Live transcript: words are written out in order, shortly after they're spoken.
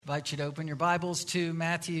invite you to open your Bibles to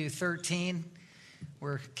Matthew 13.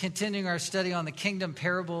 We're continuing our study on the kingdom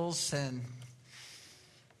parables, and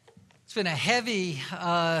it's been a heavy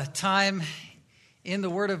time in the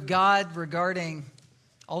Word of God regarding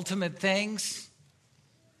ultimate things,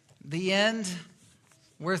 the end,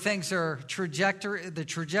 where things are the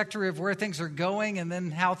trajectory of where things are going, and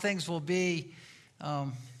then how things will be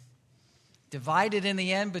divided in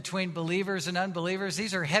the end between believers and unbelievers.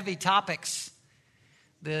 These are heavy topics.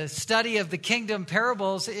 The study of the kingdom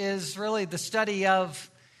parables is really the study of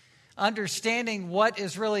understanding what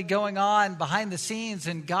is really going on behind the scenes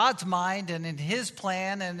in God's mind and in His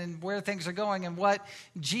plan and in where things are going, and what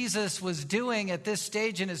Jesus was doing at this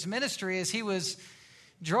stage in His ministry as He was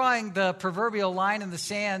drawing the proverbial line in the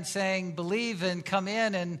sand saying, believe and come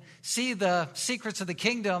in and see the secrets of the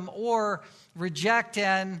kingdom, or reject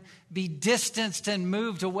and be distanced and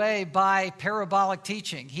moved away by parabolic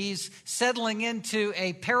teaching. He's settling into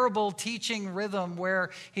a parable teaching rhythm where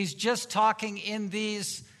he's just talking in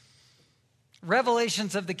these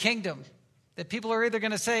revelations of the kingdom that people are either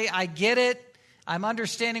going to say, I get it, I'm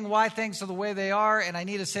understanding why things are the way they are, and I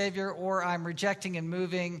need a Savior, or I'm rejecting and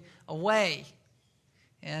moving away.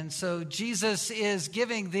 And so Jesus is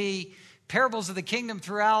giving the parables of the kingdom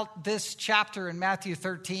throughout this chapter in Matthew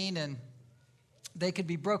 13, and they could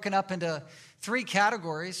be broken up into three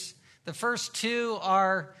categories. The first two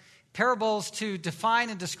are parables to define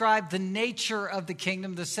and describe the nature of the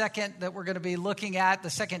kingdom. The second that we're going to be looking at, the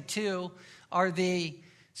second two, are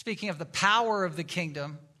speaking of the power of the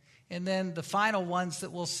kingdom. And then the final ones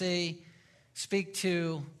that we'll see speak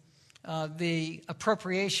to the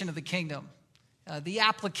appropriation of the kingdom. The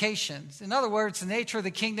applications. In other words, the nature of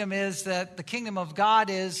the kingdom is that the kingdom of God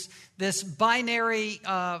is this binary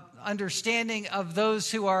understanding of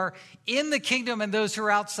those who are in the kingdom and those who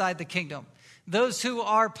are outside the kingdom. Those who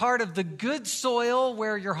are part of the good soil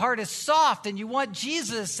where your heart is soft and you want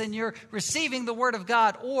Jesus and you're receiving the word of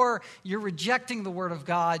God, or you're rejecting the word of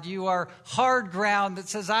God. You are hard ground that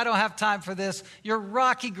says, I don't have time for this. You're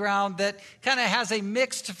rocky ground that kind of has a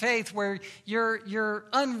mixed faith where you're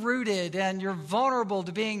unrooted and you're vulnerable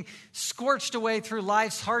to being scorched away through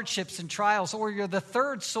life's hardships and trials. Or you're the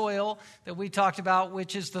third soil that we talked about,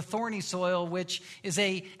 which is the thorny soil, which is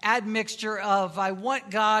a admixture of I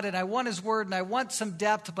want God and I want His word and I want some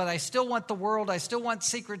depth, but I still want the world. I still want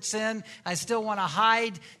secret sin. I still want to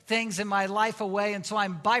hide things in my life away. And so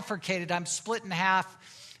I'm bifurcated. I'm split in half.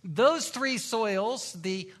 Those three soils,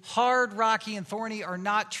 the hard, rocky, and thorny, are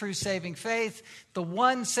not true saving faith. The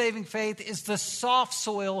one saving faith is the soft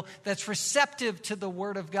soil that's receptive to the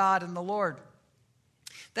word of God and the Lord.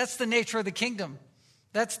 That's the nature of the kingdom.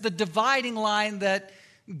 That's the dividing line that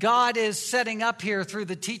God is setting up here through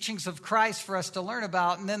the teachings of Christ for us to learn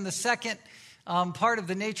about. And then the second part of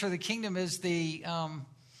the nature of the kingdom is the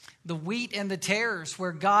wheat and the tares,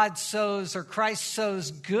 where God sows, or Christ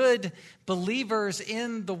sows, good believers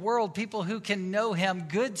in the world, people who can know Him,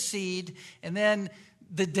 good seed, and then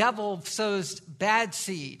the devil sows bad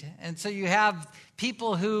seed. And so you have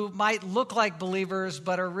people who might look like believers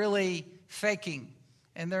but are really faking,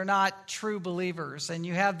 and they're not true believers. And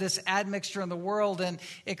you have this admixture in the world, and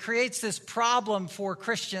it creates this problem for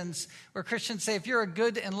Christians, where Christians say, if you're a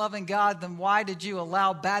good and loving God, then why did you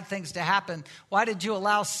allow bad things to happen? Why did you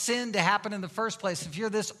allow sin to happen in the first place? If you're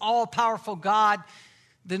this all-powerful God,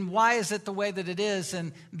 then why is it the way that it is?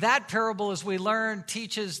 And that parable, as we learn,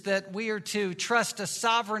 teaches that we are to trust a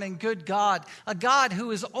sovereign and good God, a God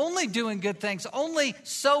who is only doing good things, only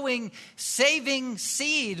sowing saving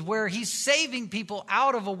seed, where He's saving people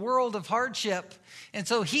out of a world of hardship. And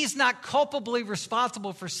so He's not culpably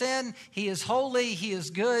responsible for sin. He is holy. He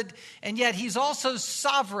is good. And yet He's also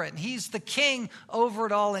sovereign. He's the king over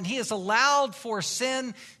it all. And He has allowed for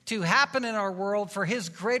sin to happen in our world for His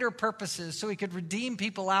greater purposes, so He could redeem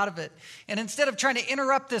people out of it. And instead of trying to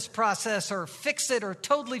interrupt this process or fix it or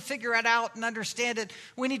totally figure it out and understand it,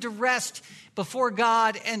 we need to rest before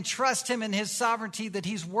God and trust Him in His sovereignty, that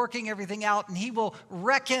He's working everything out and He will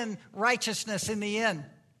reckon righteousness in the end.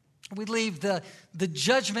 We leave the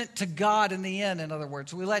judgment to God in the end, in other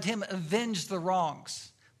words. We let Him avenge the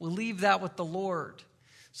wrongs. We'll leave that with the Lord.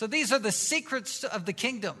 So these are the secrets of the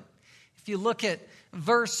kingdom. If you look at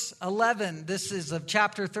verse 11, this is of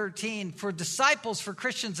chapter 13. For disciples, for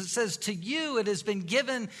Christians, it says, to you it has been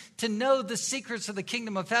given to know the secrets of the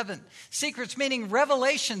kingdom of heaven. Secrets meaning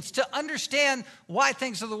revelations, to understand why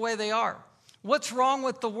things are the way they are. What's wrong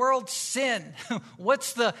with the world? Sin.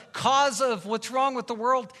 What's the cause of what's wrong with the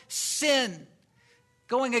world? Sin.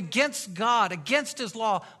 Going against God, against His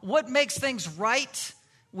law. What makes things right?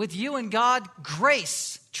 with you and God?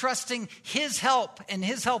 Grace, trusting his help and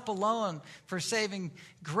his help alone for saving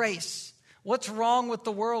grace. What's wrong with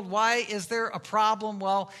the world? Why is there a problem?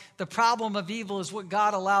 Well, the problem of evil is what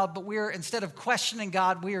God allowed, but instead of questioning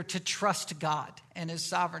God, we are to trust God and his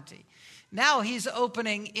sovereignty. Now he's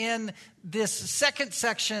opening in this second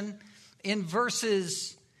section in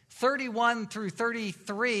verses 31 through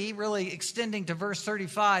 33, really extending to verse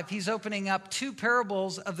 35. He's opening up two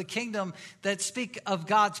parables of the kingdom that speak of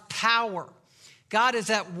God's power. God is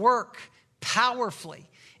at work powerfully,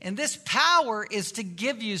 and this power is to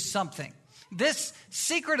give you something. This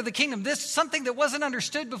secret of the kingdom, this something that wasn't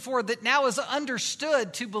understood before that now is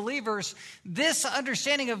understood to believers, this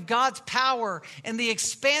understanding of God's power and the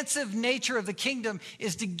expansive nature of the kingdom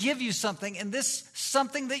is to give you something. And this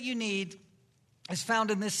something that you need is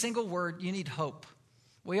found in this single word. You need hope.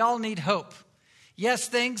 We all need hope. Yes,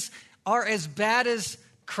 things are as bad as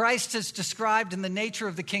Christ has described in the nature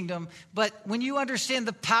of the kingdom, but when you understand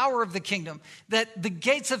the power of the kingdom, that the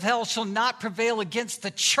gates of hell shall not prevail against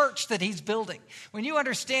the church that he's building, when you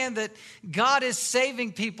understand that God is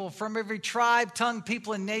saving people from every tribe, tongue,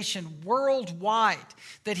 people, and nation worldwide,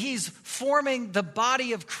 that he's forming the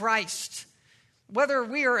body of Christ, whether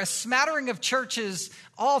we are a smattering of churches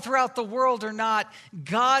all throughout the world or not,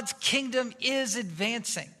 God's kingdom is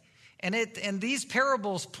advancing. And these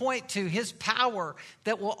parables point to his power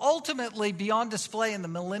that will ultimately be on display in the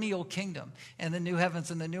millennial kingdom and the new heavens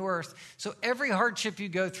and the new earth. So every hardship you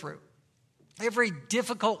go through, every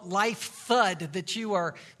difficult life thud that you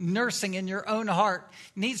are nursing in your own heart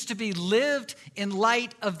needs to be lived in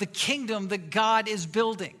light of the kingdom that God is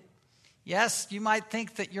building. Yes, you might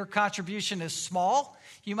think that your contribution is small.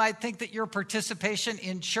 You might think that your participation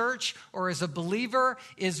in church or as a believer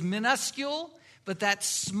is minuscule. But that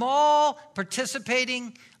small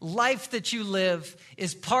participating life that you live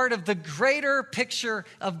is part of the greater picture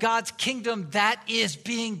of God's kingdom that is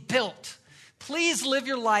being built. Please live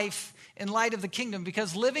your life in light of the kingdom,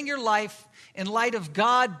 because living your life in light of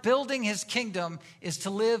God building his kingdom is to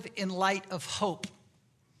live in light of hope.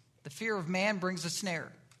 The fear of man brings a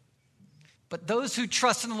snare. But those who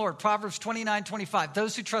trust in the Lord, Proverbs 29:25,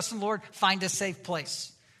 those who trust in the Lord find a safe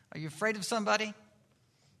place. Are you afraid of somebody?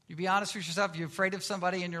 You be honest with yourself. You're afraid of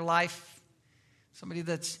somebody in your life, somebody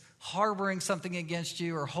that's harboring something against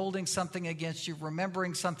you or holding something against you,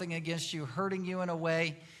 remembering something against you, hurting you in a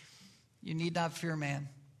way. You need not fear man.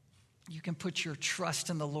 You can put your trust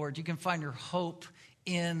in the Lord. You can find your hope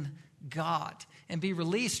in God and be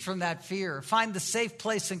released from that fear. Find the safe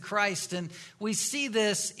place in Christ. And we see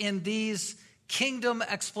this in these kingdom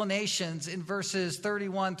explanations in verses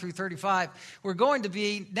 31 through 35. We're going to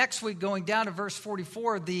be next week going down to verse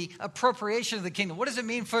 44, the appropriation of the kingdom. What does it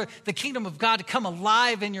mean for the kingdom of God to come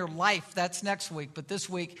alive in your life? That's next week. But this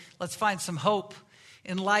week, let's find some hope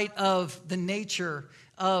in light of the nature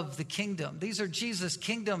of the kingdom. These are Jesus'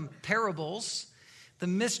 kingdom parables, the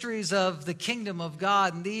mysteries of the kingdom of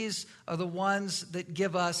God. And these are the ones that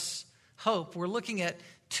give us hope. We're looking at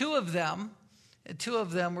two of them.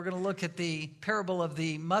 We're going to look at the parable of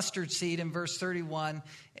the mustard seed in verse 31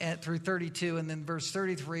 through 32. And then verse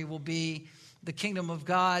 33 will be the kingdom of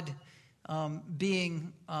God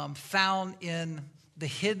being found in the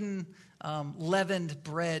hidden leavened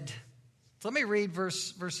bread. So let me read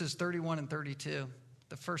verses 31 and 32,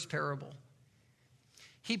 the first parable.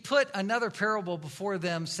 He put another parable before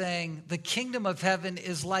them, saying, "The kingdom of heaven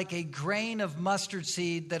is like a grain of mustard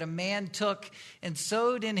seed that a man took and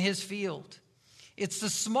sowed in his field. It's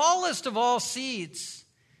the smallest of all seeds,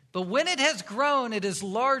 but when it has grown, it is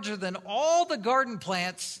larger than all the garden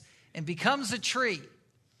plants and becomes a tree,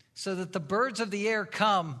 so that the birds of the air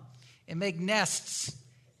come and make nests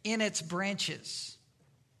in its branches."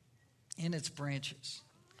 In its branches.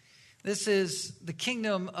 This is the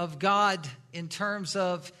kingdom of God in terms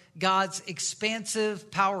of God's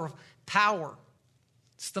expansive power.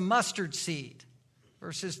 It's the mustard seed,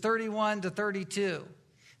 verses 31 to 32.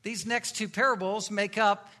 These next two parables make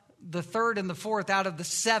up the third and the fourth out of the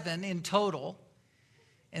 7 in total.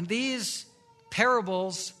 And these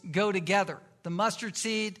parables go together. The mustard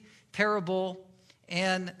seed parable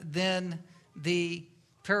and then the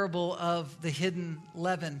parable of the hidden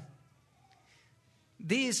leaven.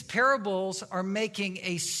 These parables are making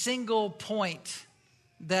a single point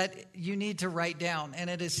that you need to write down. And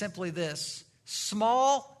it is simply this: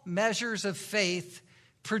 small measures of faith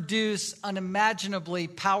produce unimaginably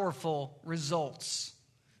powerful results.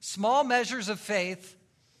 Small measures of faith,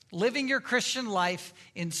 living your Christian life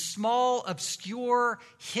in small, obscure,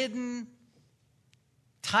 hidden,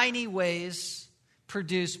 tiny ways,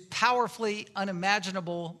 produce powerfully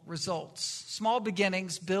unimaginable results. Small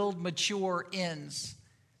beginnings build mature ends.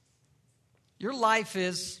 your life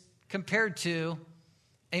is compared to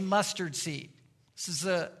a mustard seed. This is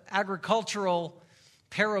an agricultural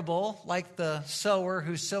parable, like the sower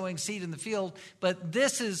who's sowing seed in the field, but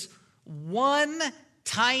this is one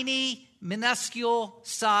tiny, minuscule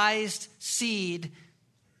sized seed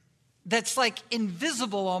that's like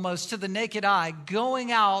invisible almost to the naked eye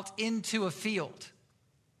going out into a field.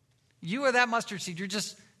 You are that mustard seed. You're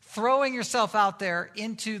just throwing yourself out there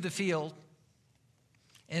into the field.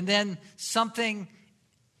 And then something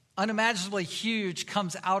unimaginably huge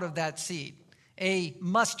comes out of that seed. A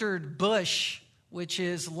mustard bush, which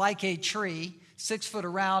is like a tree, 6 foot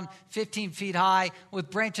around, 15 feet high, with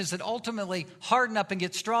branches that ultimately harden up and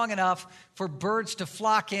get strong enough for birds to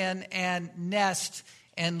flock in and nest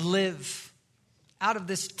and live out of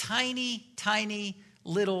this tiny, tiny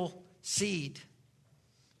little seed.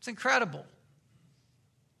 It's incredible.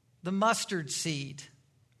 The mustard seed.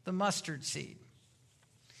 The mustard seed.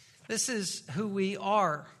 This is who we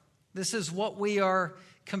are. This is what we are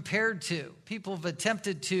compared to. People have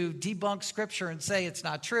attempted to debunk Scripture and say it's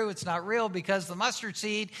not true, it's not real, because the mustard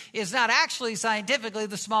seed is not actually scientifically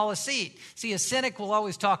the smallest seed. See, a cynic will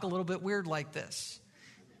always talk a little bit weird like this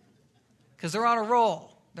because they're on a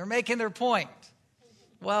roll. They're making their point.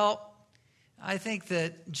 Well, I think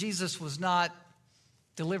that Jesus was not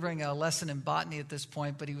delivering a lesson in botany at this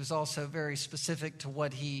point, but he was also very specific to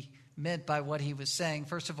what he meant by what he was saying.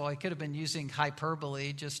 First of all, he could have been using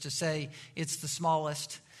hyperbole just to say it's the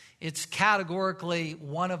smallest. It's categorically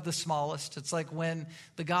one of the smallest. It's like when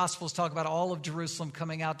the Gospels talk about all of Jerusalem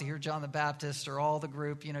coming out to hear John the Baptist, or all the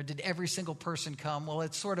group, did every single person come? Well,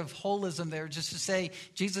 it's sort of holism there, just to say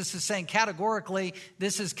Jesus is saying categorically,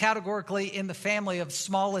 this is categorically in the family of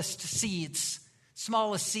smallest seeds.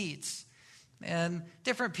 And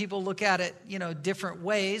different people look at it, different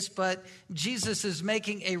ways, but Jesus is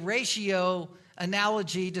making a ratio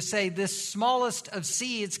analogy to say this smallest of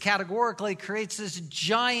seeds categorically creates this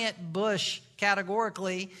giant bush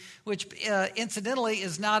categorically, which incidentally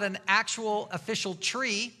is not an actual official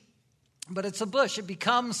tree, but it's a bush. It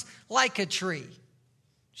becomes like a tree.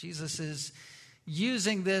 Jesus is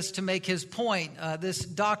using this to make his point. This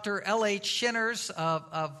Dr. L.H. Shinners of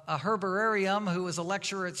a herbarium, who was a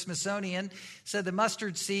lecturer at Smithsonian, said the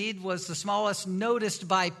mustard seed was the smallest noticed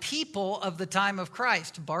by people of the time of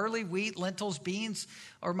Christ. Barley, wheat, lentils, beans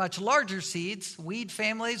are much larger seeds. Weed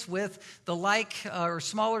families with the like or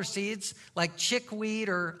smaller seeds like chickweed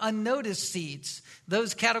or unnoticed seeds.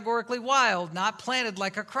 Those categorically wild, not planted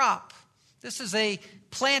like a crop. This is a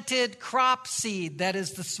planted crop seed that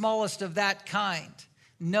is the smallest of that kind,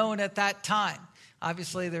 known at that time.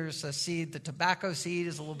 Obviously, there's a seed, the tobacco seed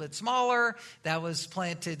is a little bit smaller. That was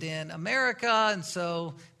planted in America, and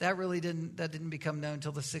so that didn't become known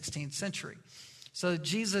until the 16th century. So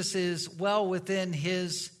Jesus is well within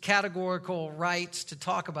his categorical rights to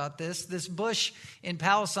talk about this. This bush in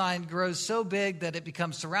Palestine grows so big that it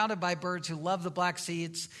becomes surrounded by birds who love the black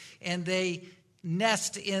seeds, and they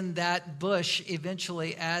nest in that bush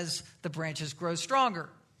eventually as the branches grow stronger.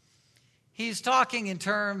 He's talking in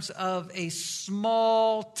terms of a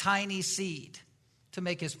small, tiny seed to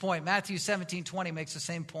make his point. Matthew 17:20 makes the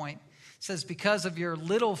same point. It says, because of your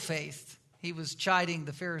little faith, he was chiding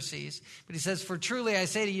the Pharisees. But he says, for truly I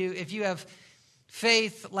say to you, if you have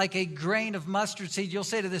faith like a grain of mustard seed, you'll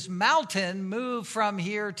say to this mountain, move from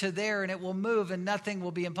here to there, and it will move, and nothing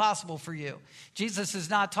will be impossible for you. Jesus is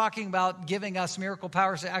not talking about giving us miracle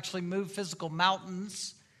powers to actually move physical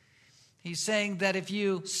mountains. He's saying that if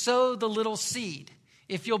you sow the little seed,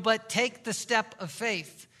 if you'll but take the step of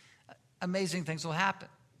faith, amazing things will happen.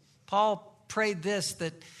 Paul prayed this,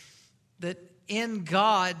 that in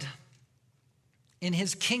God, in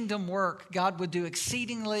his kingdom work, God would do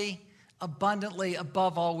exceedingly abundantly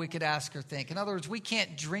above all we could ask or think. In other words, we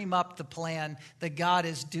can't dream up the plan that God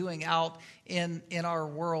is doing out in our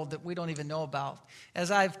world that we don't even know about.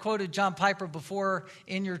 As I've quoted John Piper before,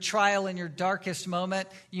 in your trial, in your darkest moment,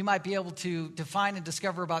 you might be able to define and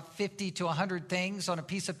discover about 50 to 100 things on a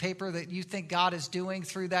piece of paper that you think God is doing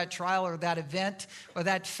through that trial or that event or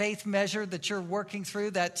that faith measure that you're working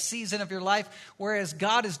through, that season of your life, whereas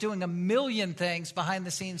God is doing a million things behind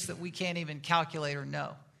the scenes that we can't even calculate or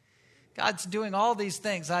know. God's doing all these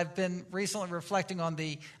things. I've been recently reflecting on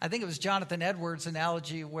I think it was Jonathan Edwards'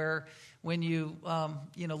 analogy where when you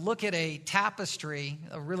look at a tapestry,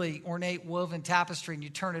 a really ornate woven tapestry, and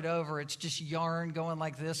you turn it over, it's just yarn going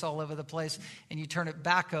like this all over the place, and you turn it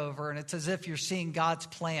back over, and it's as if you're seeing God's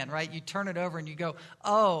plan, right? You turn it over and you go,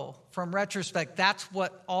 oh, from retrospect, that's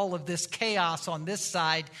what all of this chaos on this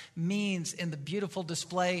side means in the beautiful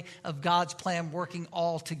display of God's plan working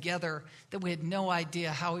all together, that we had no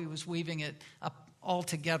idea how he was weaving it all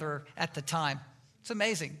together at the time. It's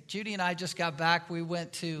amazing. Judy and I just got back. We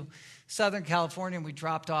went to Southern California, and we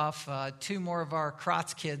dropped off 2 more of our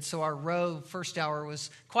Kratz kids. So our row, first hour,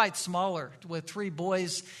 was quite smaller with 3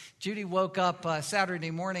 boys. Judy woke up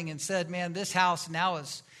Saturday morning and said, man, this house now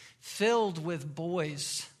is filled with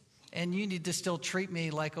boys, and you need to still treat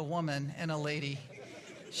me like a woman and a lady.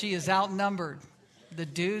 She is outnumbered. The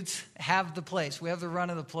dudes have the place. We have the run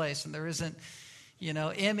of the place, and there isn't,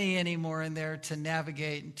 Emmy anymore in there to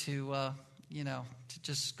navigate and to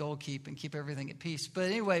just goal keep and keep everything at peace. But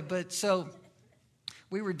anyway, so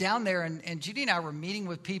we were down there, and Judy and I were meeting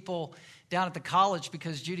with people down at the college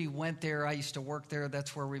because Judy went there. I used to work there.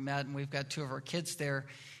 That's where we met, and we've got 2 of our kids there.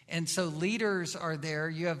 And so leaders are there.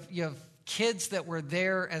 You have kids that were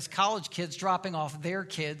there as college kids dropping off their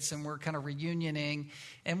kids, and we're kind of reunioning.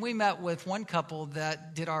 And we met with one couple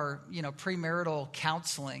that did our, premarital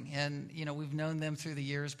counseling. And, we've known them through the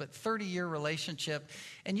years, but 30-year relationship.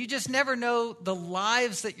 And you just never know the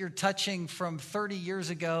lives that you're touching from 30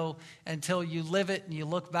 years ago until you live it and you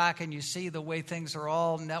look back and you see the way things are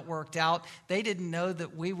all networked out. They didn't know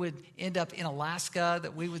that we would end up in Alaska,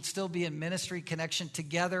 that we would still be in ministry connection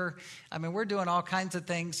together. I mean, we're doing all kinds of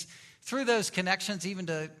things through those connections, even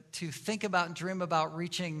to think about and dream about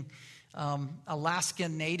reaching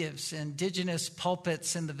Alaskan natives, indigenous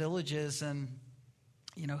pulpits in the villages. And,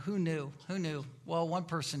 who knew? Well, one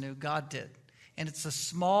person knew. God did. And it's a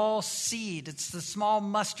small seed. It's the small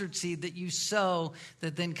mustard seed that you sow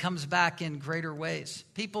that then comes back in greater ways.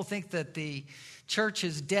 People think that the church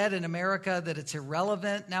is dead in America, that it's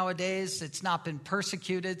irrelevant nowadays. It's not been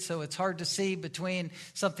persecuted, so it's hard to see between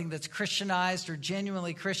something that's Christianized or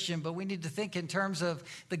genuinely Christian. But we need to think in terms of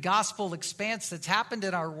the gospel expanse that's happened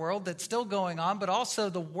in our world, that's still going on, but also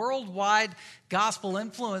the worldwide gospel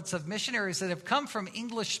influence of missionaries that have come from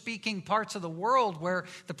English-speaking parts of the world, where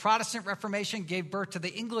the Protestant Reformation gave birth to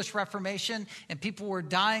the English Reformation, and people were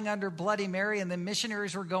dying under Bloody Mary, and then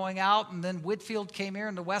missionaries were going out, and then Whitefield came here,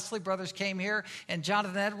 and the Wesley brothers came here, and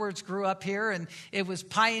Jonathan Edwards grew up here, and it was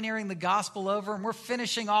pioneering the gospel over, and we're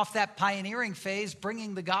finishing off that pioneering phase,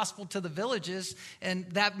 bringing the gospel to the villages, and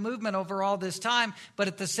that movement over all this time. But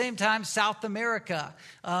at the same time, South America,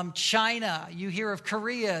 China, you hear of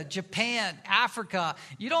Korea, Japan, Africa.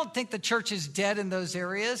 You don't think the church is dead in those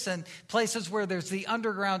areas, and places where there's the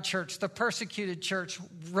underground church, the persecuted church,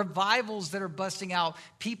 revivals that are busting out,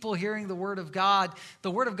 people hearing the word of God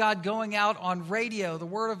going out on radio, the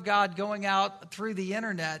word of God going out through the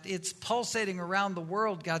internet. It's pulsating around the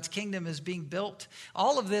world. God's kingdom is being built.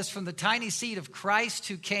 All of this from the tiny seed of Christ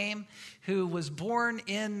who came, who was born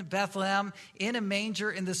in Bethlehem in a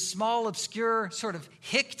manger in this small, obscure sort of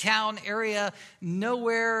hick town area,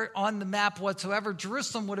 nowhere on the map whatsoever.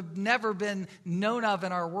 Jerusalem would have never been known of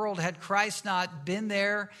in our world had Christ not been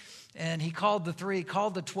there. And he called the 3, he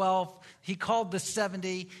called the 12, he called the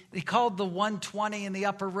 70, he called the 120 in the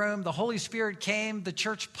upper room. The Holy Spirit came, the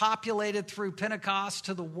church populated through Pentecost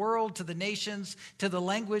to the world, to the nations, to the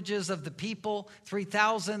languages of the people,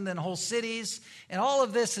 3,000, then whole cities. And all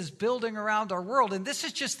of this is building around our world. And this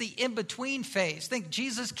is just the in-between phase. Think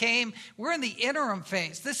Jesus came, we're in the interim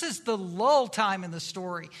phase. This is the lull time in the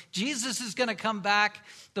story. Jesus is going to come back.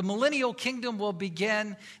 The millennial kingdom will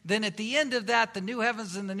begin. Then at the end of that, the new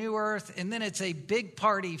heavens and the new earth, and then it's a big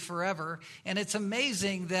party forever. And it's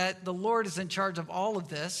amazing that the Lord is in charge of all of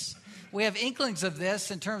this. We have inklings of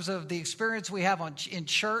this in terms of the experience we have in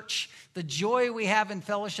church, the joy we have in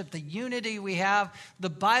fellowship, the unity we have. The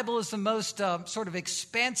Bible is the most sort of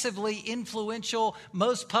expansively influential,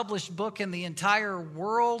 most published book in the entire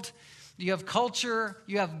world. You have culture,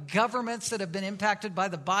 you have governments that have been impacted by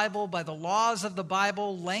the Bible, by the laws of the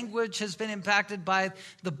Bible. Language has been impacted by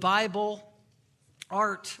the Bible.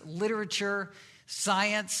 Art, literature,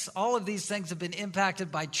 science, all of these things have been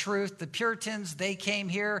impacted by truth. The Puritans, they came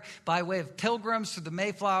here by way of pilgrims through the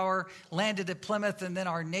Mayflower, landed at Plymouth, and then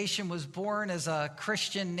our nation was born as a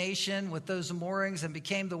Christian nation with those moorings and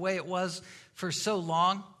became the way it was for so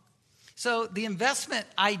long. So the investment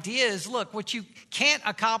idea is, look, what you can't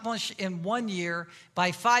accomplish in 1 year,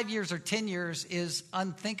 by 5 years or 10 years is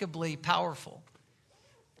unthinkably powerful.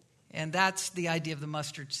 And that's the idea of the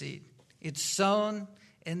mustard seed. It's sown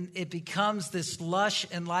and it becomes this lush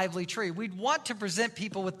and lively tree. We'd want to present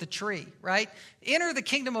people with the tree, right? Enter the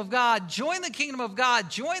kingdom of God, join the kingdom of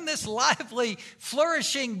God, join this lively,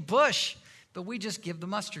 flourishing bush. But we just give the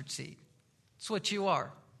mustard seed. That's what you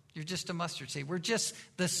are. You're just a mustard seed. We're just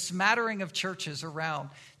the smattering of churches around,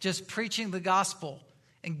 just preaching the gospel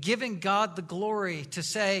and giving God the glory to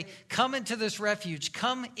say, come into this refuge,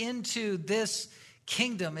 come into this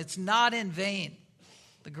kingdom. It's not in vain.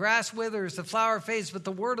 The grass withers, the flower fades, but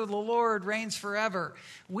the word of the Lord reigns forever.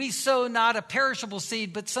 We sow not a perishable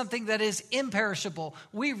seed, but something that is imperishable.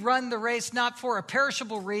 We run the race not for a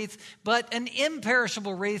perishable wreath, but an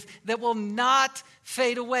imperishable wreath that will not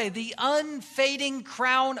fade away. The unfading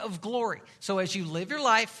crown of glory. So as you live your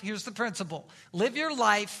life, here's the principle. Live your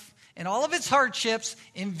life and all of its hardships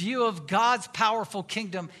in view of God's powerful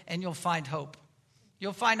kingdom, and you'll find hope.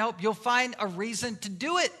 You'll find hope. You'll find a reason to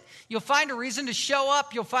do it. You'll find a reason to show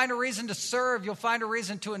up. You'll find a reason to serve. You'll find a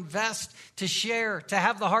reason to invest, to share, to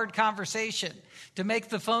have the hard conversation, to make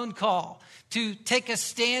the phone call, to take a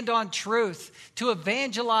stand on truth, to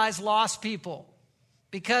evangelize lost people.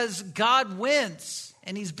 Because God wins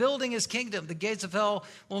and he's building his kingdom. The gates of hell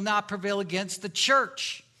will not prevail against the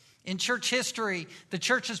church. In church history, the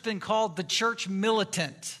church has been called the church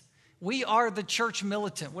militant. We are the church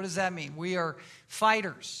militant. What does that mean? We are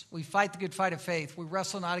fighters. We fight the good fight of faith. We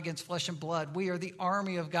wrestle not against flesh and blood. We are the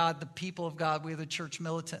army of God, the people of God. We are the church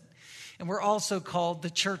militant. And we're also called the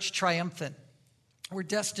church triumphant. We're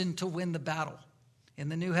destined to win the battle. In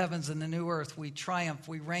the new heavens and the new earth, we triumph.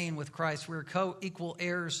 We reign with Christ. We're co-equal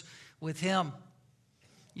heirs with him.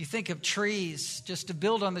 You think of trees. Just to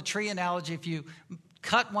build on the tree analogy, if you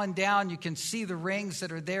cut one down, you can see the rings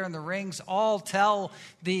that are there, and the rings all tell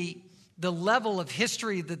the level of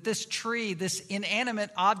history that this tree, this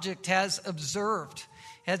inanimate object, has observed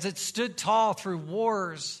as it stood tall through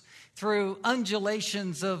wars, through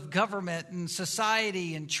undulations of government and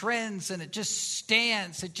society and trends, and it just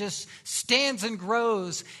stands and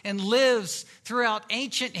grows and lives throughout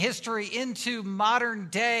ancient history into modern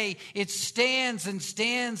day. It stands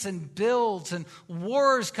and builds, and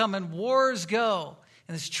wars come and wars go,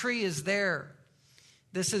 and this tree is there.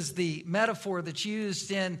 This is the metaphor that's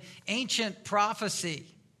used in ancient prophecy.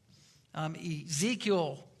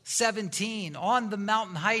 Ezekiel 17, on the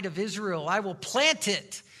mountain height of Israel, I will plant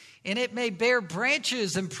it, and it may bear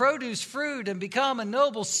branches and produce fruit and become a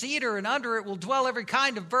noble cedar, and under it will dwell every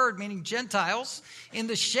kind of bird, meaning Gentiles. In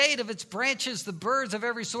the shade of its branches, the birds of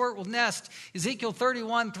every sort will nest. Ezekiel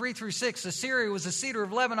 31, 3-6, Assyria was a cedar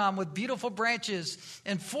of Lebanon with beautiful branches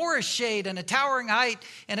and forest shade and a towering height,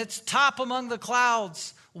 and its top among the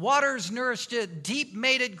clouds. Waters nourished it, deep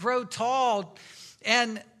made it grow tall,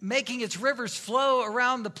 and making its rivers flow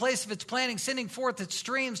around the place of its planting, sending forth its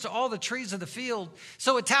streams to all the trees of the field.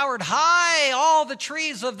 So it towered high, all the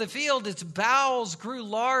trees of the field. Its boughs grew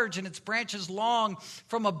large and its branches long,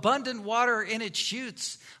 from abundant water in its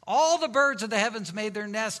shoots. All the birds of the heavens made their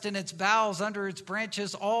nest in its boughs. Under its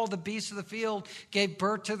branches, all the beasts of the field gave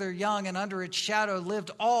birth to their young, and under its shadow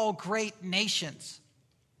lived all great nations.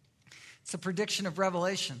 It's a prediction of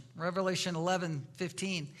Revelation. Revelation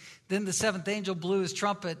 11:15. Then the seventh angel blew his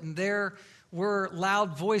trumpet, and there were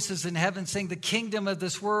loud voices in heaven saying, the kingdom of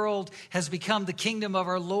this world has become the kingdom of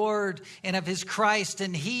our Lord and of his Christ,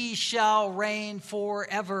 and he shall reign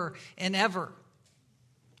forever and ever.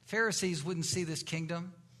 Pharisees wouldn't see this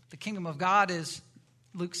kingdom. The kingdom of God is,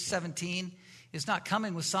 Luke 17, is not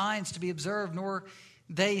coming with signs to be observed, nor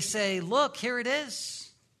they say, look, here it is.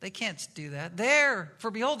 They can't do that. There,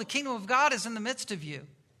 for behold, the kingdom of God is in the midst of you.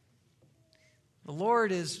 The Lord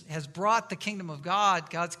has brought the kingdom of God.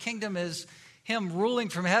 God's kingdom is him ruling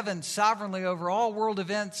from heaven sovereignly over all world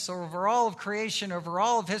events, over all of creation, over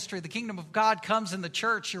all of history. The kingdom of God comes in the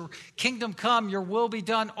church. Your kingdom come, your will be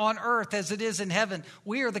done on earth as it is in heaven.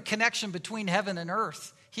 We are the connection between heaven and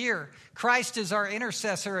earth. Here, Christ is our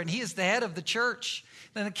intercessor, and he is the head of the church.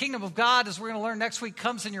 Then the kingdom of God, as we're going to learn next week,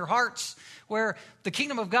 comes in your hearts, where the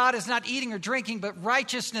kingdom of God is not eating or drinking, but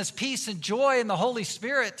righteousness, peace, and joy in the Holy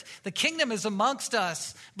Spirit. The kingdom is amongst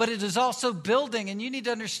us, but it is also building. And you need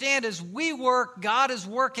to understand, as we work, God is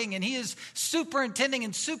working, and he is superintending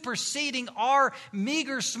and superseding our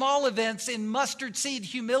meager small events in mustard seed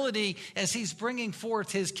humility as he's bringing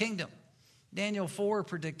forth his kingdom. Daniel 4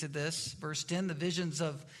 predicted this. Verse 10, the visions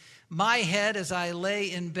of my head as I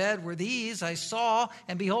lay in bed were these. I saw,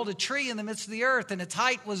 and behold, a tree in the midst of the earth, and its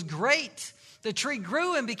height was great. The tree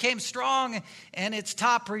grew and became strong, and its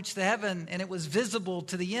top reached the heaven, and it was visible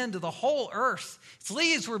to the end of the whole earth. Its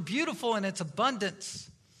leaves were beautiful in its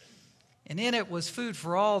abundance, and in it was food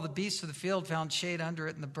for all. The beasts of the field found shade under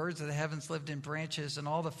it, and the birds of the heavens lived in branches, and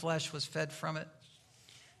all the flesh was fed from it.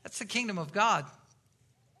 That's the kingdom of God.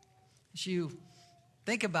 As you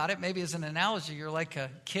think about it, maybe as an analogy, you're like a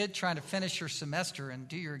kid trying to finish your semester and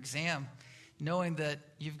do your exam, knowing that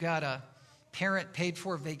you've got a parent paid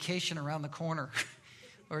for vacation around the corner,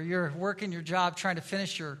 or you're working your job trying to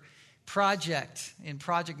finish your project in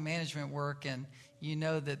project management work, and you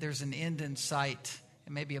know that there's an end in sight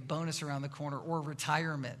and maybe a bonus around the corner or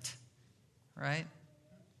retirement, right?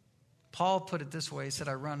 Paul put it this way. He said,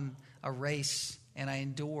 I run a race and I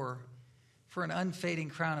endure for an unfading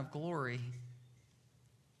crown of glory.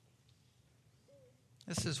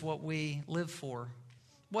 This is what we live for.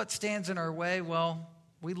 What stands in our way? Well,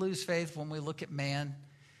 we lose faith when we look at man,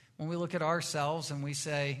 when we look at ourselves and we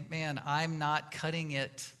say, man, I'm not cutting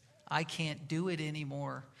it. I can't do it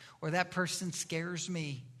anymore. Or that person scares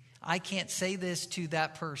me. I can't say this to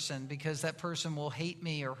that person because that person will hate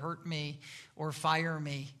me or hurt me or fire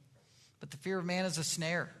me. But the fear of man is a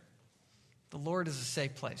snare. The Lord is a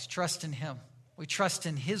safe place. Trust in him. We trust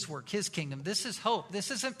in his work, his kingdom. This is hope. This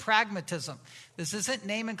isn't pragmatism. This isn't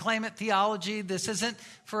name and claim it theology. This isn't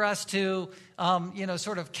for us to,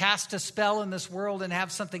 sort of cast a spell in this world and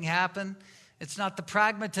have something happen. It's not the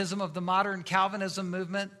pragmatism of the modern Calvinism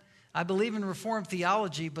movement. I believe in Reformed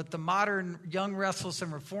theology, but the modern young, restless,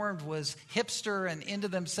 and Reformed was hipster and into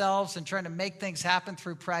themselves and trying to make things happen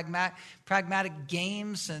through pragmatic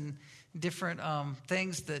games and different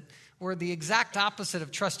things that were the exact opposite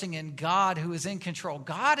of trusting in God who is in control.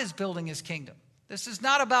 God is building his kingdom. This is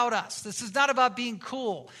not about us. This is not about being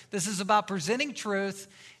cool. This is about presenting truth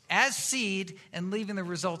as seed and leaving the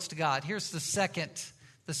results to God. Here's the second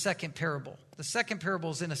parable. The second parable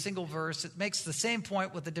is in a single verse. It makes the same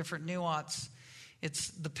point with a different nuance. It's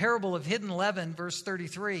the parable of hidden leaven, verse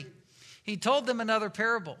 33. He told them another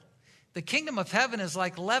parable. The kingdom of heaven is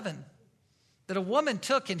like leaven that a woman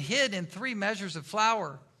took and hid in 3 measures of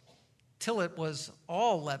flour till it was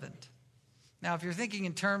all leavened. Now, if you're thinking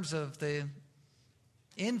in terms of the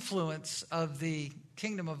influence of the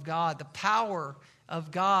kingdom of God, the power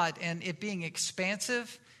of God, and it being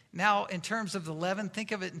expansive, now in terms of the leaven,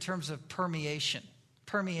 think of it in terms of permeation.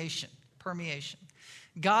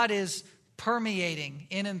 God is permeating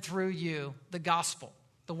in and through you the gospel.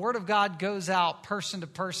 The word of God goes out person to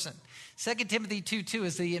person. 2 Timothy 2:2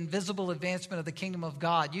 is the invisible advancement of the kingdom of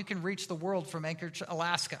God. You can reach the world from Anchorage,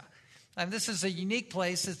 Alaska. And this is a unique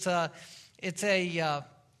place. It's a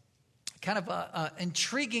kind of a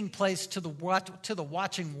intriguing place to the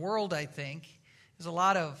watching world, I think. There's a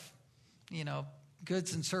lot of,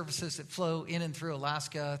 goods and services that flow in and through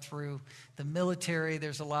Alaska, through the military.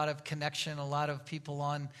 There's a lot of connection, a lot of people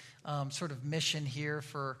on sort of mission here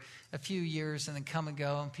for a few years and then come and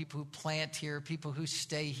go, and people who plant here, people who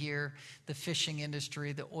stay here, the fishing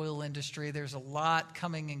industry, the oil industry. There's a lot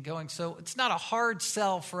coming and going. So it's not a hard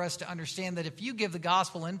sell for us to understand that if you give the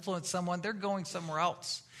gospel, influence someone, they're going somewhere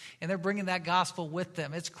else. And they're bringing that gospel with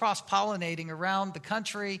them. It's cross-pollinating around the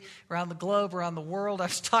country, around the globe, around the world. I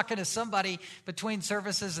was talking to somebody between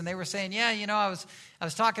services, and they were saying, I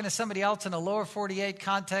was talking to somebody else in a lower 48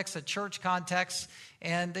 context, a church context,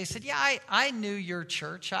 and they said, I knew your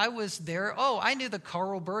church. I was there. Oh, I knew the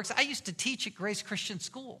Carlbergs. I used to teach at Grace Christian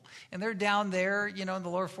School. And they're down there, in the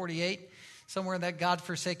lower 48, somewhere in that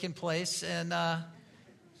God-forsaken place. And,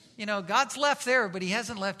 God's left there, but he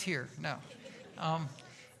hasn't left here. No.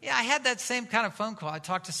 I had that same kind of phone call. I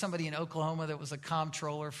talked to somebody in Oklahoma that was a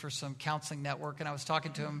comptroller for some counseling network, and I was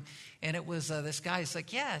talking to him, and it was this guy. He's like,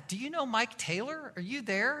 do you know Mike Taylor? Are you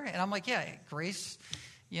there? And I'm like, Grace,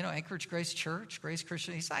 Anchorage Grace Church, Grace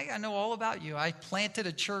Christian. He's like, I know all about you. I planted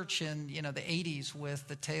a church in, the 80s with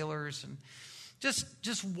the Taylors, and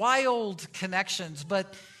just wild connections.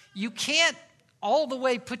 But you can't all the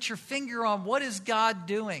way put your finger on what is God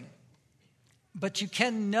doing, but you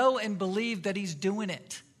can know and believe that he's doing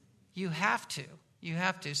it. You have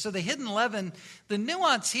to. So the hidden leaven, the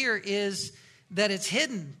nuance here is that it's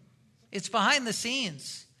hidden. It's behind the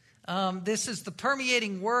scenes. This is the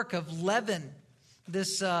permeating work of leaven,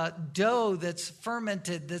 this dough that's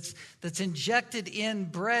fermented, that's injected in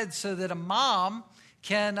bread so that a mom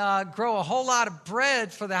can grow a whole lot of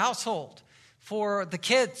bread for the household, for the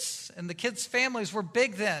kids. And the kids' families were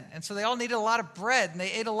big then, and so they all needed a lot of bread, and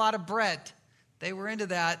they ate a lot of bread. They were into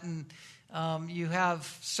that, and you have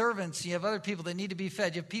servants, you have other people that need to be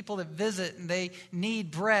fed, you have people that visit, and they need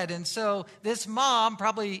bread. And so this mom,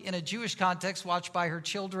 probably in a Jewish context, watched by her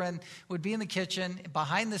children, would be in the kitchen,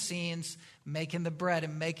 behind the scenes, making the bread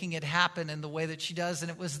and making it happen in the way that she does. And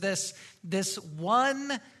it was this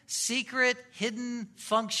one secret, hidden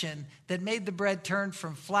function that made the bread turn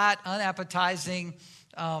from flat, unappetizing,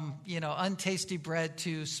 untasty bread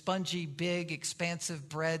to spongy, big, expansive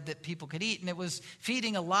bread that people could eat. And it was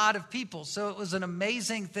feeding a lot of people. So it was an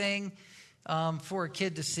amazing thing for a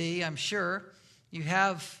kid to see, I'm sure. You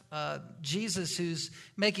have Jesus who's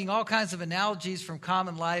making all kinds of analogies from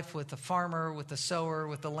common life with the farmer, with the sower,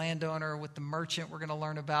 with the landowner, with the merchant we're going to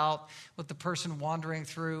learn about, with the person wandering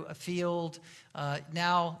through a field.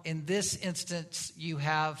 Now, in this instance, you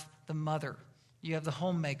have the mother. You have the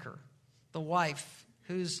homemaker, the wife,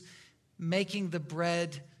 who's making the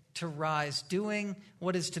bread to rise, doing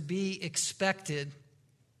what is to be expected.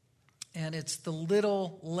 And it's the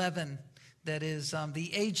little leaven that is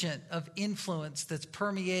the agent of influence that's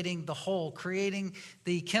permeating the whole, creating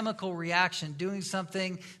the chemical reaction, doing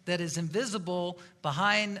something that is invisible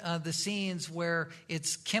behind the scenes where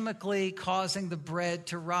it's chemically causing the bread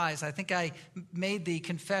to rise. I think I made the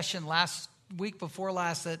confession week before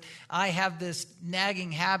last that I have this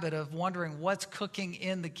nagging habit of wondering what's cooking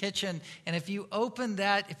in the kitchen, and if you open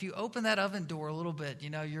that oven door a little bit,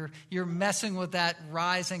 you're messing with that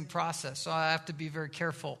rising process. So I have to be very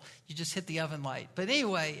careful. You just hit the oven light. But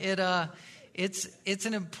anyway, it's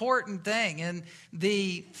an important thing, and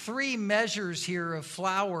the 3 measures here of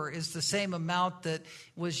flour is the same amount that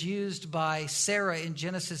was used by Sarah in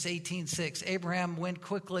Genesis 18:6. Abraham went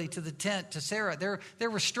quickly to the tent to Sarah. There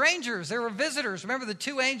were strangers, there were visitors. Remember the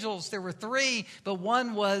 2 angels, there were 3, but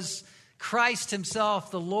one was Christ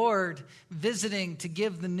himself, the Lord, visiting to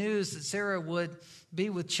give the news that Sarah would be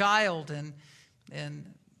with child.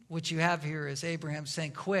 And what you have here is Abraham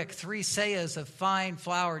saying, quick, 3 seahs of fine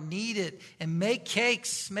flour, knead it, and make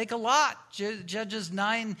cakes. Make a lot. Judges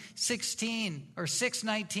 9:16 or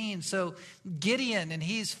 6:19. So Gideon, and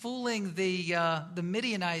he's fooling the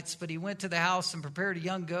Midianites, but he went to the house and prepared a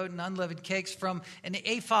young goat and unleavened cakes from an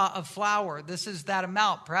ephah of flour. This is that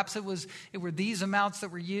amount. Perhaps it were these amounts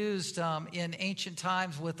that were used in ancient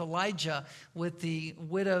times with Elijah, with the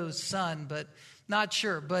widow's son, but not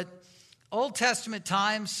sure. But Old Testament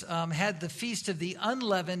times had the Feast of the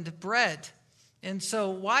Unleavened Bread. And so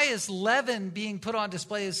why is leaven being put on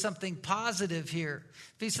display as something positive here?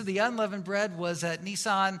 Feast of the Unleavened Bread was at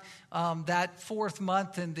Nisan, that 4th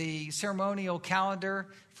month in the ceremonial calendar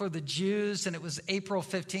for the Jews, and it was April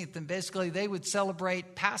 15th. And basically they would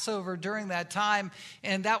celebrate Passover during that time,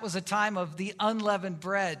 and that was a time of the unleavened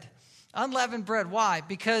bread. Unleavened bread, why?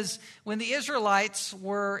 Because when the Israelites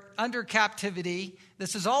were under captivity,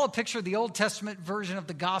 this is all a picture of the Old Testament version of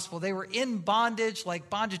the gospel. They were in bondage, like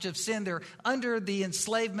bondage of sin. They're under the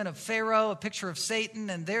enslavement of Pharaoh, a picture of Satan,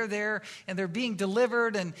 and they're there, and they're being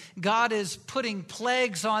delivered, and God is putting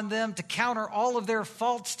plagues on them to counter all of their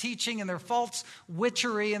false teaching and their false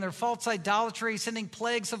witchery and their false idolatry, sending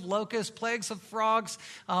plagues of locusts, plagues of frogs,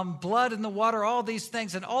 blood in the water, all these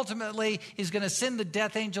things. And ultimately, he's going to send the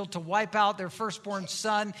death angel to wipe out their firstborn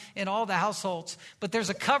son in all the households. But there's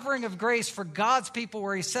a covering of grace for God's people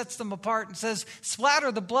where he sets them apart and says,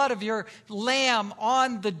 splatter the blood of your lamb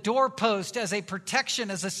on the doorpost as a protection,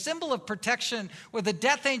 as a symbol of protection where the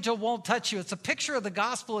death angel won't touch you. It's a picture of the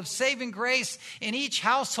gospel of saving grace in each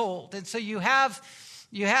household. And so you have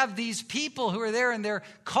these people who are there, and they're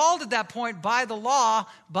called at that point by the law,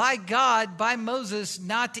 by God, by Moses,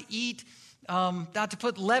 not to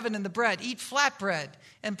put leaven in the bread, eat flatbread.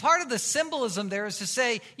 And part of the symbolism there is to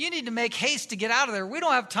say, you need to make haste to get out of there. We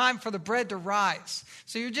don't have time for the bread to rise.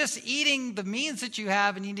 So you're just eating the means that you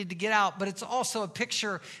have, and you need to get out. But it's also a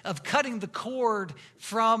picture of cutting the cord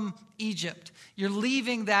from Egypt. You're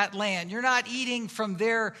leaving that land. You're not eating from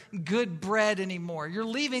their good bread anymore. You're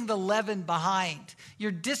leaving the leaven behind.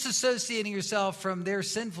 You're disassociating yourself from their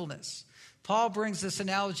sinfulness. Paul brings this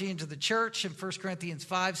analogy into the church in 1 Corinthians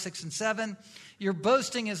 5, 6, and 7. Your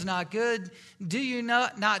boasting is not good. Do you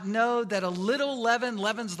not know that a little leaven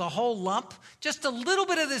leavens the whole lump? Just a little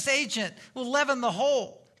bit of this agent will leaven the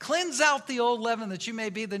whole. Cleanse out the old leaven that you may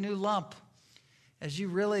be the new lump, as you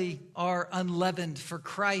really are unleavened, for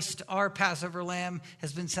Christ, our Passover lamb,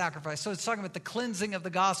 has been sacrificed. So it's talking about the cleansing of the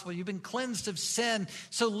gospel. You've been cleansed of sin.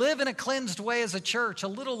 So live in a cleansed way as a church. A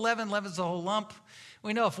little leaven leavens the whole lump.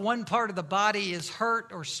 We know if one part of the body is hurt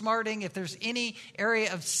or smarting, if there's any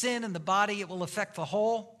area of sin in the body, it will affect the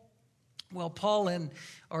whole. Well,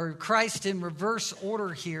 Christ in reverse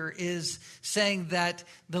order here is saying that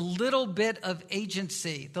the little bit of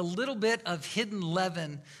agency, the little bit of hidden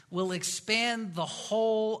leaven will expand the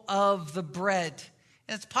whole of the bread.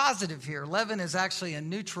 And it's positive here. Leaven is actually a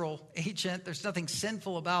neutral agent. There's nothing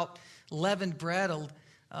sinful about leavened bread.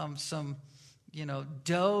 Some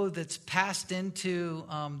dough that's passed into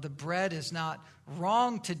the bread is not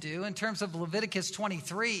wrong to do. In terms of Leviticus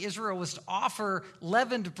 23, Israel was to offer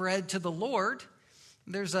leavened bread to the Lord.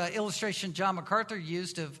 There's an illustration John MacArthur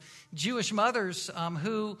used of Jewish mothers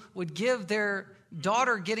who would give their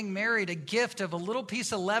daughter getting married a gift of a little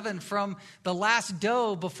piece of leaven from the last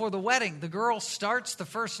dough before the wedding. The girl starts the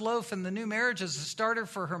first loaf in the new marriage as a starter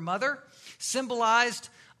for her mother, symbolized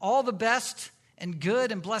all the best and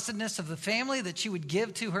good and blessedness of the family that she would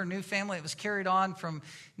give to her new family. It was carried on from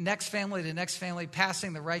next family to next family,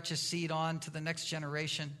 passing the righteous seed on to the next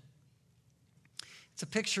generation. It's a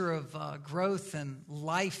picture of growth and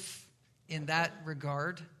life in that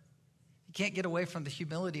regard. You can't get away from the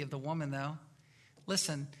humility of the woman, though.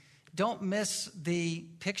 Listen, don't miss the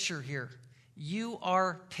picture here. You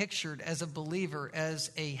are pictured as a believer, as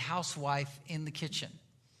a housewife in the kitchen,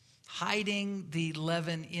 hiding the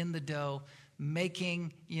leaven in the dough,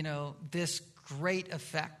 making, this great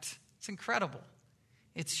effect. It's incredible.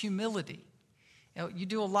 It's humility. You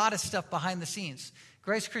do a lot of stuff behind the scenes.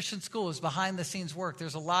 Grace Christian School is behind the scenes work.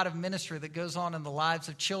 There's a lot of ministry that goes on in the lives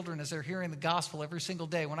of children as they're hearing the gospel every single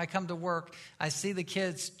day. When I come to work, I see the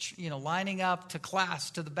kids, lining up to class,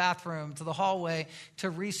 to the bathroom, to the hallway, to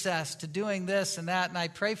recess, to doing this and that. And I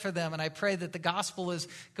pray for them, and I pray that the gospel is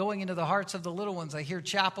going into the hearts of the little ones. I hear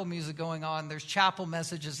chapel music going on. There's chapel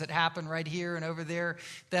messages that happen right here and over there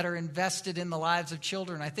that are invested in the lives of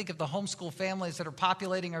children. I think of the homeschool families that are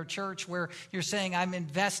populating our church, where you're saying, I'm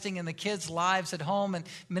investing in the kids' lives at home and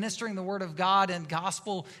ministering the word of God and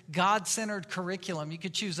gospel, God-centered curriculum. You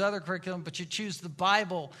could choose other curriculum, but you choose the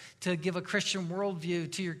Bible to give a Christian worldview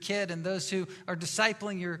to your kid, and those who are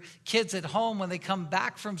discipling your kids at home when they come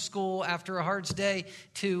back from school after a hard day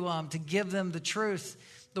to give them the truth.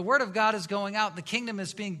 The word of God is going out. The kingdom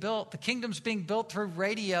is being built. The kingdom's being built through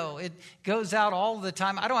radio. It goes out all the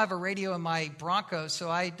time. I don't have a radio in my Bronco, so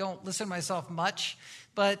I don't listen to myself much.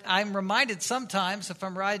 But I'm reminded sometimes if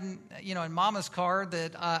I'm riding, in Mama's car,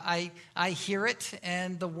 that I hear it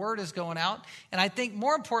and the word is going out. And I think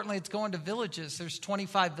more importantly, it's going to villages. There's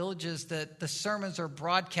 25 villages that the sermons are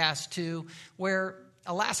broadcast to, where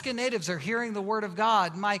Alaska Natives are hearing the word of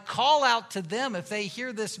God. My call out to them, if they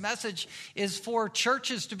hear this message, is for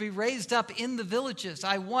churches to be raised up in the villages.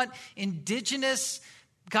 I want indigenous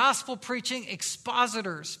gospel preaching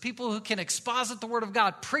expositors, people who can exposit the word of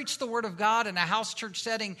God, preach the word of God in a house church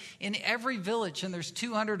setting in every village. And there's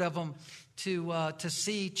 200 of them to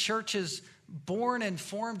see churches born and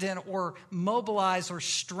formed in, or mobilized or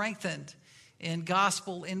strengthened in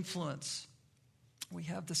gospel influence. We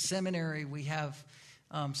have the seminary. We have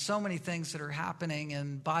so many things that are happening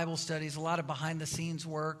in Bible studies, a lot of behind-the-scenes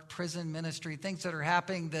work, prison ministry, things that are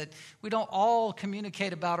happening that we don't all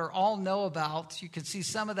communicate about or all know about. You can see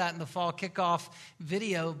some of that in the fall kickoff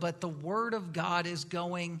video, but the Word of God is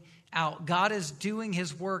going out. God is doing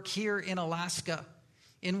His work here in Alaska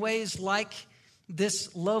in ways like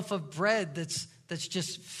this loaf of bread that's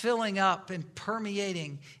just filling up and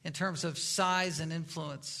permeating in terms of size and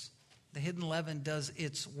influence. The hidden leaven does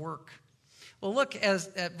its work. Well, look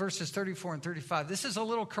at verses 34 and 35. This is a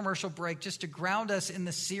little commercial break just to ground us in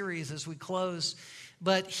the series as we close.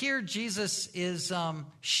 But here Jesus is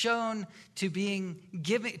shown to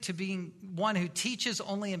being one who teaches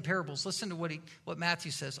only in parables. Listen to what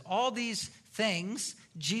Matthew says. All these things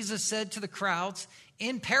Jesus said to the crowds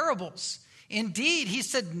in parables. Indeed, he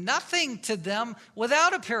said nothing to them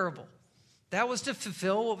without a parable. That was to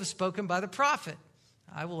fulfill what was spoken by the prophet.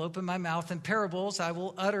 I will open my mouth in parables. I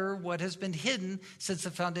will utter what has been hidden since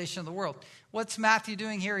the foundation of the world. What's Matthew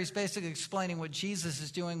doing here? He's basically explaining what Jesus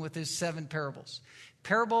is doing with his 7 parables.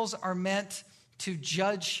 Parables are meant to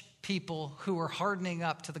judge people who are hardening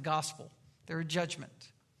up to the gospel. They're a judgment,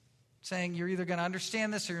 saying you're either going to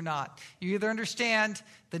understand this or you're not. You either understand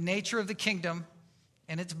the nature of the kingdom,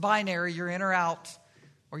 and it's binary, you're in or out,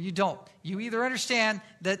 or you don't. You either understand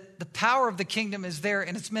that the power of the kingdom is there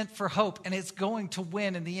and it's meant for hope and it's going to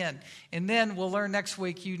win in the end. And then we'll learn next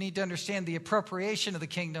week you need to understand the appropriation of the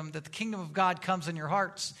kingdom, that the kingdom of God comes in your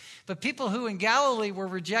hearts. But people who in Galilee were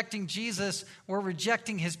rejecting Jesus were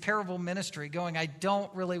rejecting his parable ministry, going, I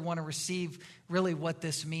don't really want to receive really what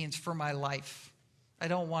this means for my life. I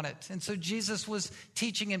don't want it. And so Jesus was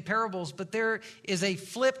teaching in parables, but there is a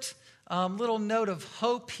flipped little note of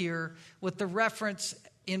hope here with the reference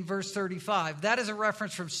in verse 35. That is a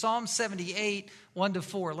reference from Psalm 78,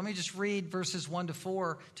 1-4. Let me just read verses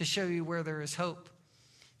 1-4 to show you where there is hope.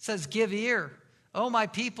 It says, give ear, O my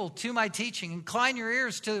people, to my teaching. Incline your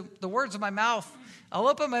ears to the words of my mouth. I'll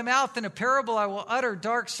open my mouth in a parable. I will utter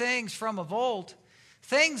dark sayings from of old,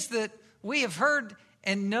 things that we have heard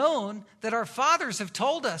and known that our fathers have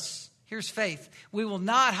told us. Here's faith. We will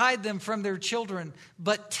not hide them from their children,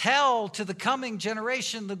 but tell to the coming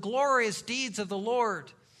generation the glorious deeds of the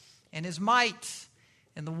Lord and his might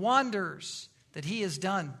and the wonders that he has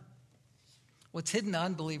done. What's hidden to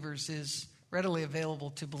unbelievers is readily available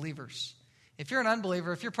to believers. If you're an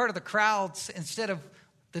unbeliever, if you're part of the crowds instead of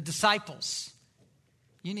the disciples,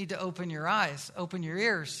 you need to open your eyes, open your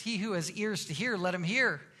ears. He who has ears to hear, let him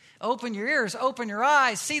hear. Open your ears, open your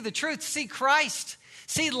eyes, see the truth, see Christ.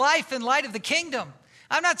 See life in light of the kingdom.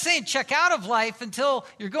 I'm not saying check out of life until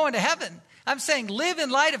you're going to heaven. I'm saying live in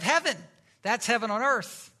light of heaven. That's heaven on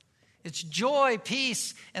earth. It's joy,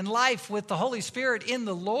 peace, and life with the Holy Spirit in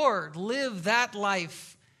the Lord. Live that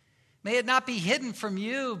life May it not be hidden from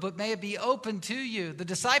you, but may it be open to you. The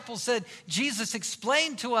disciples said, Jesus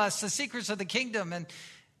explained to us the secrets of the kingdom, and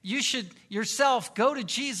you should yourself go to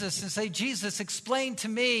Jesus and say, Jesus, explain to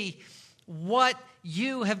me what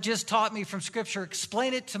you have just taught me from Scripture.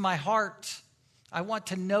 Explain it to my heart. I want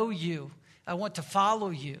to know you. I want to follow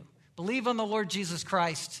you. Believe on the Lord Jesus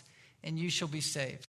Christ, and you shall be saved.